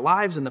just with our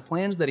lives and the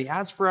plans that he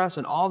has for us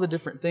and all the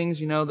different things,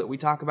 that we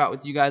talk about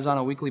with you guys on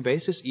a weekly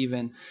basis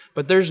even.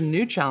 But there's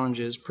new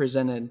challenges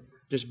presented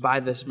just by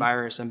this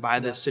virus and by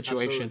this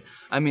situation. Absolutely.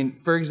 I mean,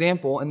 for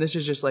example, and this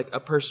is just like a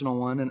personal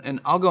one, and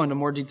I'll go into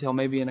more detail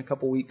maybe in a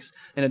couple weeks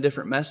in a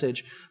different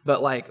message,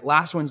 but like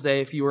last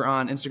Wednesday, if you were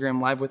on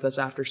Instagram Live with us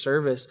after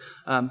service,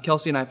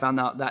 Kelsey and I found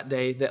out that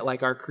day that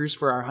like our cruise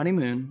for our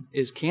honeymoon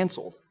is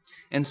canceled.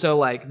 And so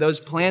like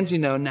those plans,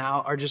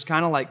 now are just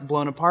kind of like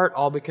blown apart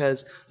all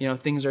because,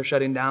 things are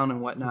shutting down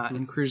and whatnot,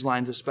 and cruise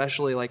lines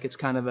especially, like it's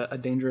kind of a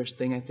dangerous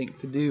thing I think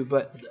to do,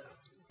 but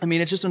I mean,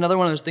 it's just another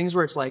one of those things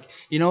where it's like,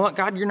 you know what,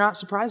 God, you're not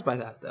surprised by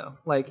that, though.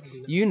 Like,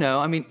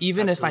 I mean,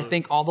 even if I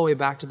think all the way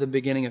back to the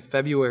beginning of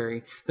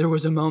February, there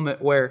was a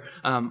moment where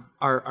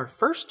our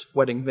first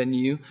wedding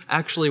venue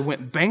actually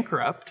went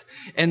bankrupt.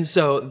 And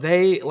so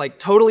they, like,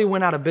 totally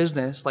went out of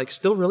business, like,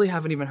 still really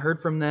haven't even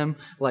heard from them,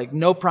 like,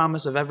 no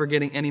promise of ever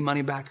getting any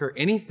money back or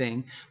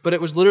anything. But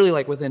it was literally,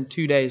 like, within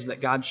 2 days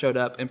that God showed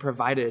up and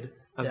provided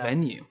a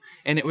venue.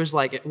 And it was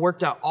like, it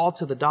worked out all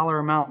to the dollar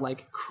amount,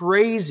 like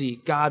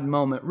crazy God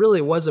moment, really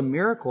was a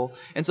miracle.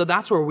 And so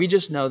that's where we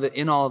just know that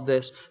in all of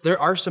this, there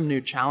are some new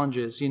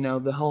challenges,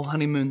 the whole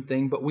honeymoon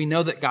thing, but we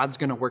know that God's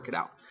going to work it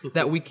out,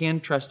 that we can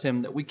trust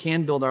him, that we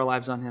can build our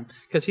lives on him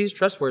because he's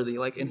trustworthy,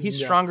 like, and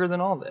he's stronger than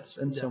all this.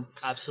 And so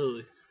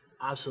absolutely.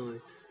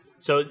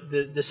 So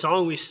the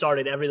song we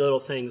started, Every Little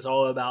Thing, is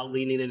all about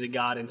leaning into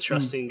God and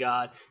trusting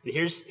God. And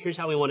here's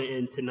how we want to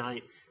end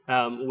tonight.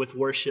 With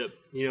worship,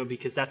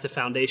 because that's a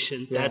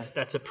foundation. Yeah.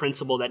 That's a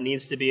principle that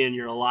needs to be in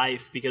your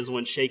life, because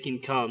when shaking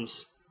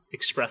comes,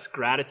 express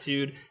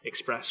gratitude,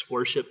 express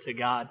worship to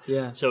God.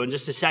 Yeah. So in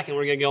just a second,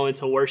 we're going to go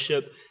into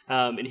worship.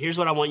 And here's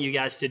what I want you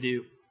guys to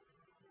do.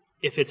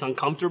 If it's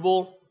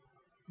uncomfortable,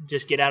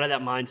 just get out of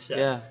that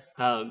mindset.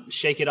 Yeah.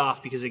 Shake it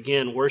off, because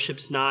again,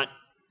 worship's not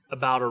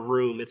about a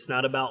room. It's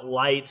not about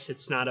lights.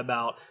 It's not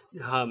about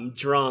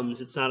drums.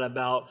 It's not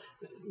about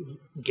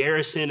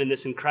Garrison and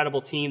this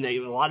incredible team that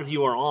a lot of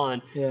you are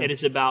on. Yeah. It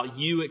is about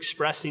you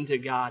expressing to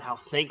God how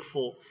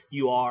thankful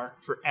you are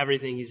for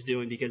everything he's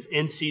doing, because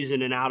in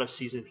season and out of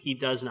season, he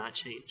does not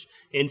change.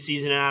 In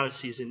season and out of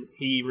season,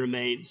 he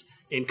remains.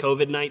 In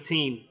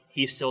COVID-19,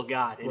 he's still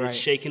God. And it's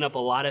shaken up a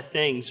lot of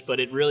things,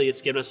 but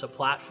it's given us a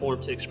platform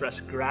to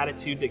express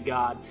gratitude to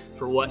God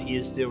for what he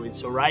is doing.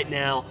 So right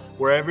now,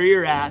 wherever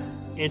you're at,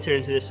 enter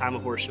into this time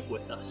of worship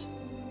with us.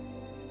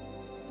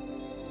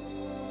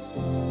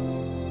 Come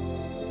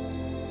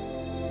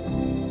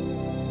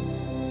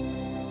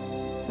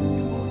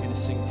on, we're gonna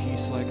sing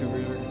Peace Like a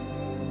River.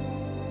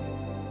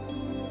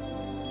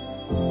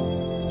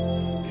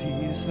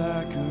 Peace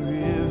like a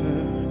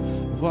river,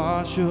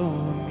 wash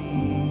over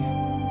me.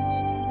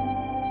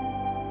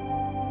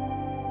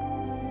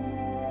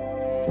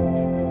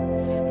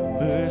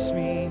 Immerse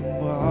me in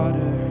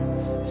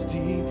water as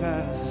deep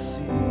as the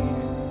sea.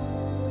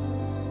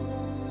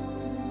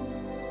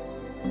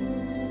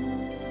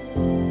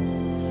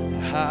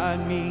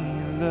 Hide me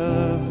in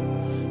love,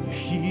 your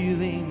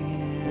healing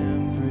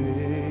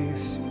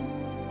embrace.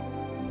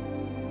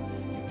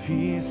 Your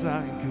peace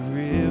like a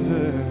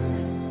river,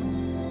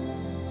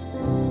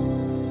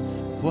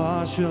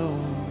 wash over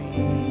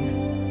me.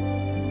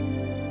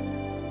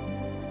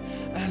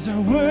 As I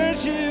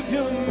worship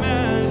your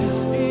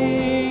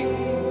majesty, I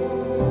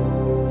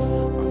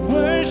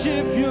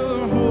worship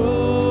your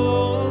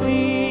holy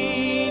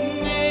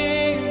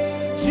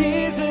name.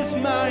 Jesus,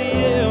 my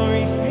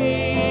everything.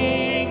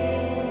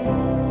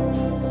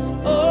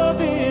 All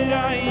that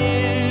I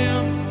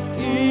am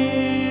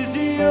is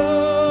yours.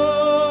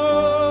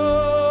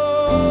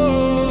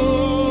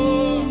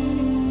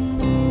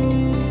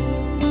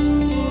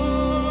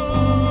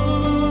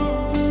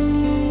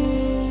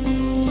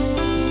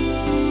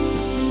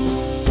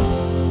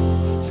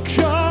 So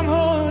come,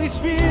 Holy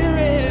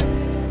Spirit,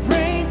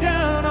 rain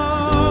down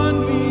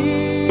on me.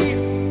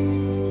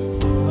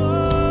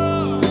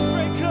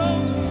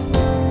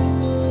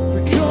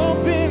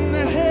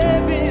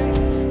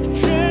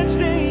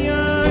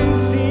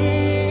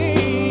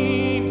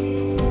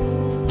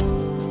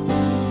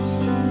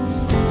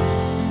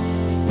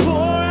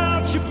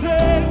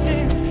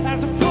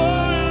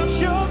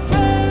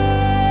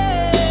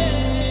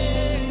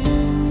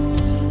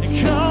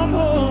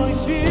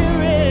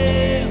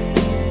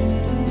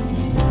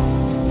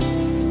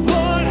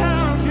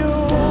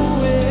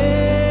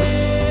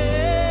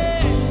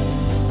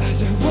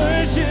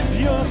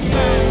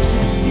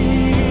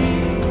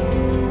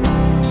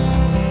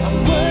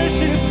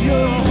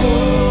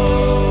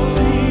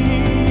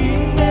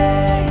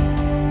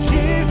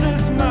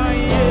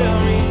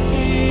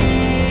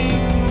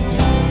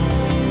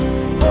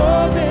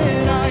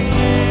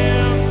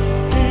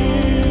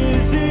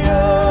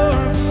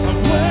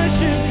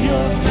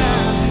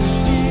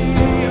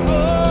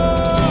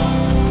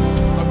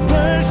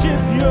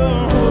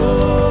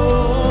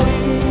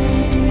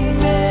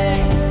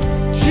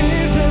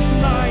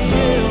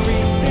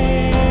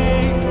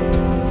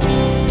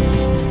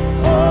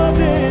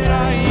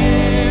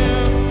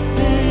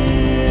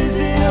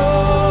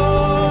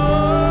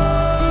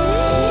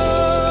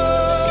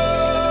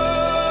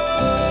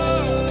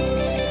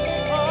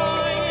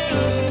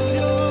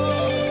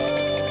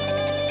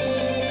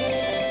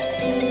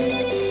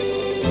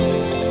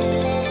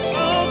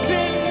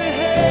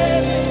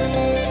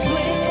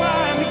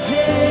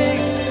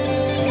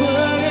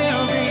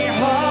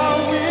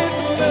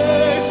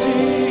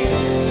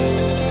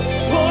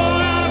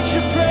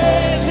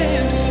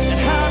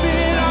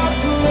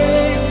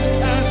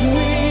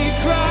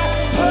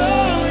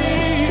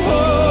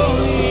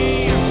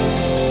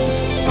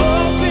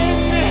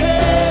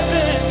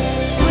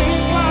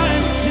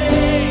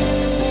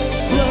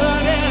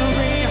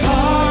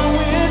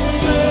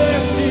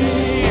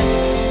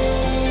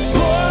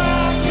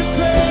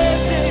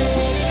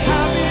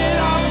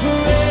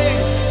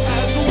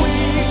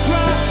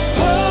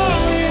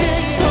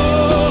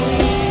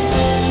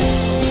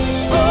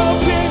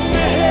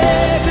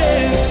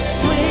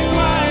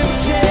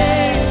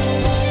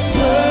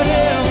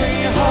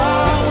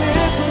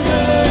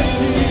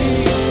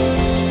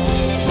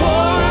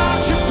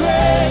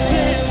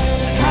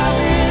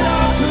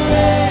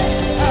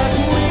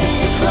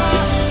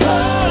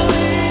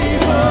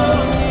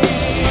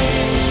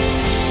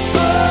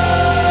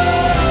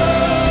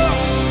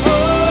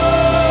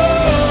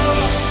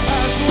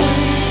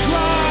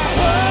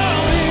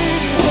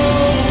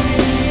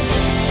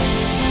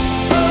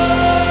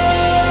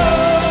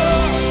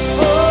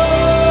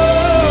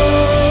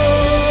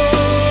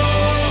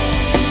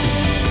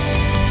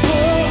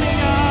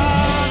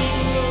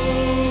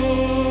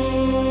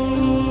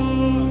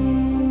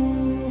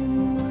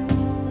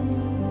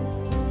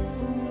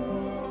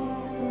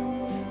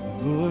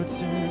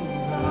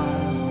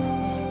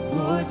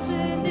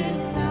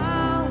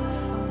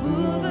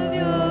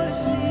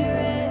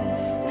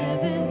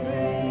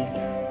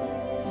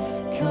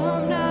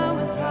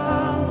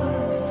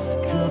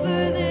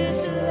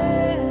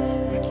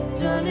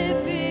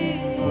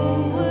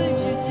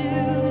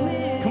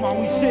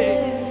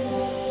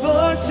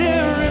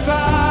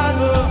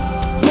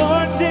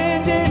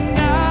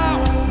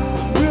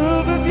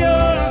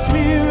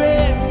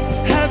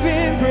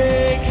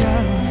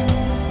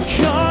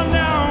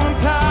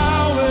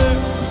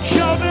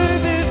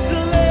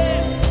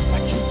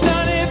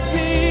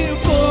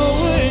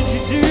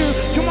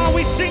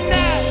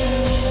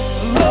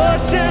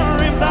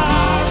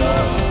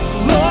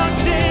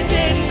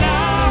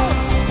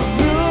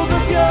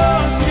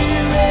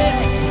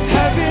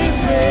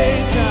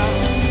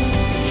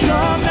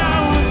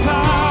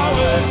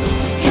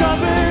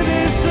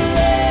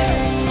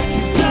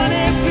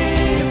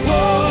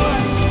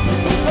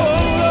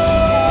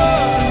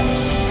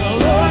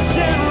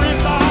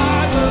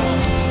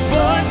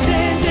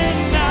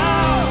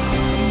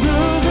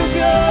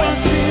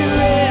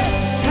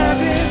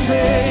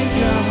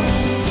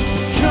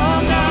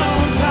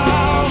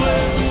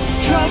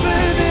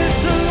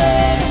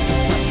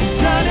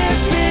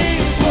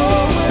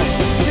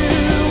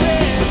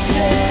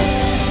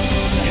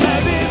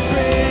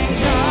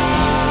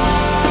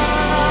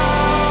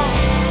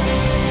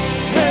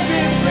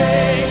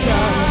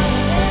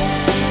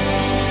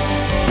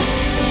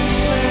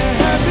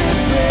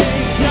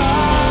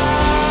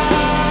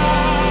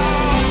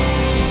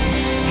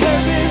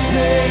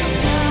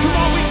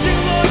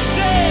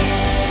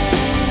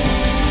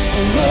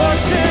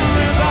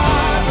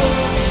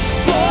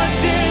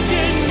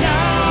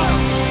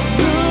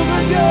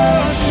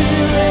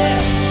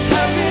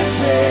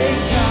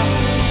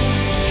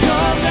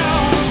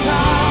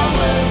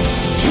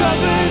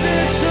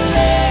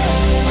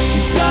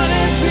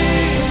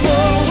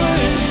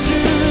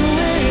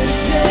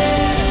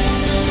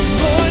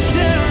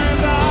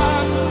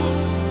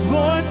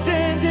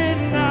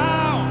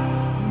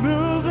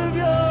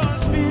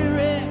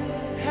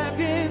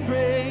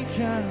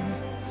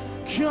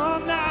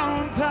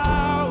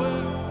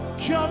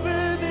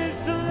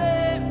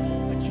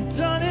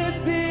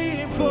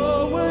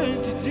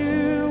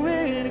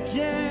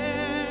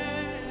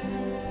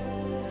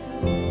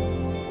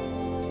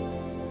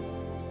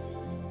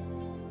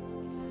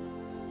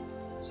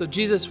 So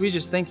Jesus, we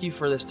just thank you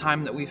for this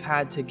time that we've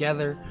had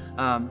together,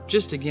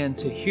 just again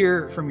to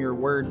hear from your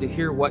word, to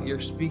hear what you're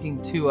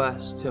speaking to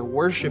us, to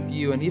worship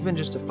you, and even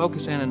just to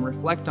focus in and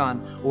reflect on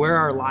where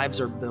our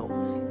lives are built.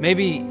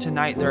 Maybe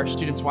tonight there are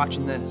students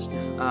watching this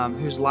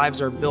whose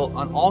lives are built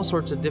on all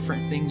sorts of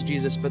different things,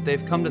 Jesus, but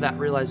they've come to that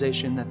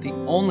realization that the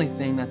only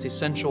thing that's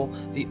essential,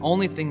 the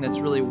only thing that's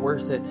really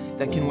worth it,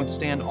 that can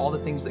withstand all the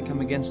things that come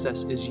against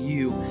us is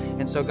you.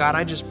 And so God,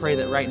 I just pray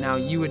that right now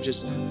you would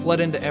just flood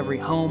into every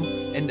home,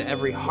 into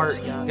every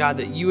heart, God,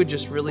 that you would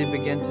just really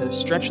begin to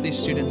stretch these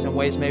students in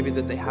ways maybe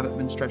that they haven't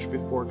been stretched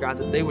before, God,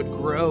 that they would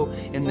grow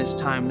in this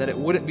time, that it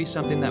wouldn't be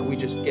something that we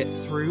just get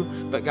through,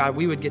 but God,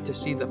 we would get to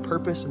see the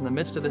purpose in the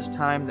midst of this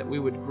time, that we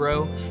would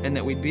grow and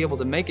that we'd be able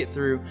to make it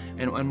through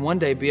and one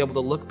day be able to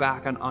look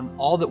back on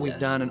all that we've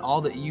done and all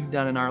that you've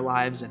done in our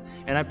lives.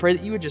 And I pray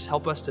that you would just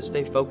help us to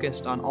stay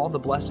focused on all the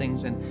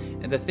blessings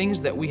and the things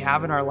that we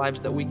have in our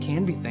lives that we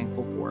can be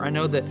thankful for. I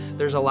know that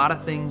there's a lot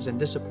of things and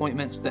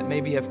disappointments that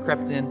maybe have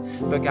crept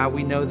in, but God,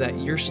 we know that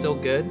you're still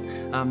good,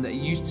 that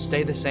you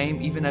stay the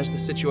same even as the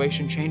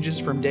situation changes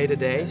from day to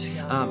day.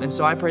 And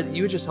so I pray that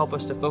you would just help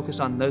us to focus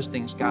on those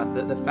things, God,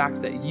 the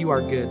fact that you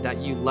are good, that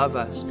you love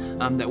us,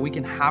 that we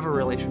can have a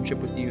relationship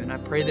with you. And I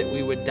pray that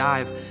we would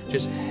dive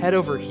just head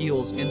over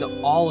heels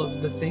into all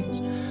of the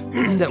things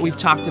that we've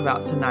talked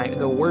about tonight,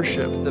 the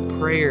worship, the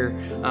prayer,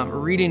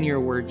 reading your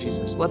word,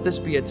 Jesus. Let this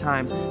be a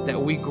time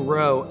that we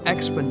grow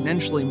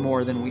exponentially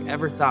more than we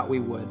ever thought we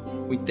would.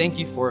 We thank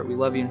you for it. We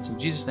love you. And it's in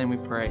Jesus' name we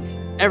pray.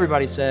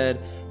 Everybody said,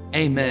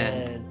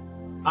 amen.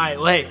 All right,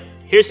 well, hey,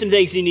 here's some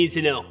things you need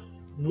to know.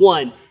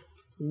 One,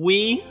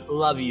 we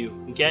love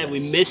you, okay?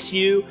 We miss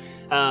you.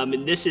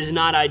 And this is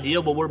not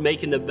ideal, but we're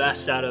making the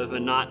best out of a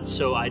not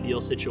so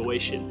ideal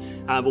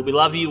situation. But we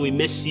love you. We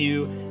miss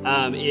you.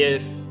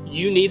 If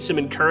you need some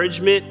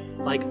encouragement,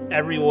 like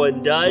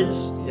everyone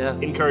does,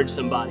 encourage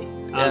somebody.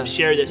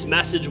 Share this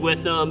message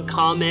with them,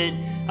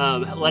 comment,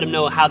 let them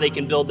know how they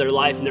can build their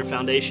life and their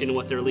foundation and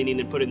what they're leaning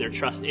and putting their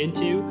trust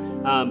into.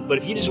 But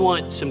if you just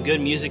want some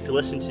good music to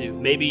listen to,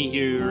 maybe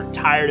you're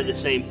tired of the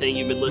same thing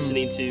you've been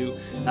listening to,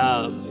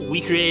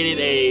 we created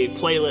a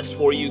playlist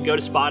for you. Go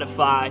to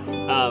Spotify.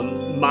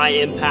 My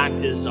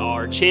Impact is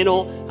our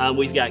channel.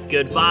 We've got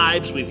good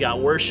vibes. We've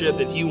got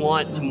worship. If you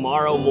want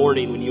tomorrow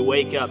morning when you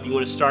wake up, you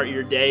want to start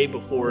your day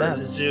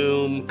before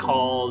Zoom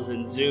calls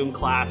and Zoom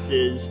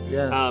classes,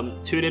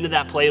 tune into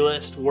that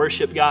playlist,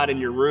 worship God in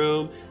your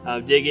room,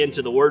 dig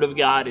into the Word of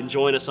God, and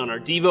join us on our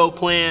Devo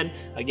plan.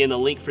 Again, the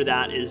link for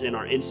that is in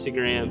our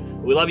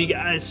Instagram. We love you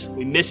guys.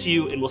 We miss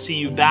you, and we'll see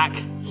you back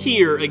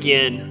here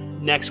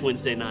again next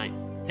Wednesday night.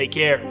 Take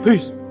care.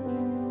 Peace.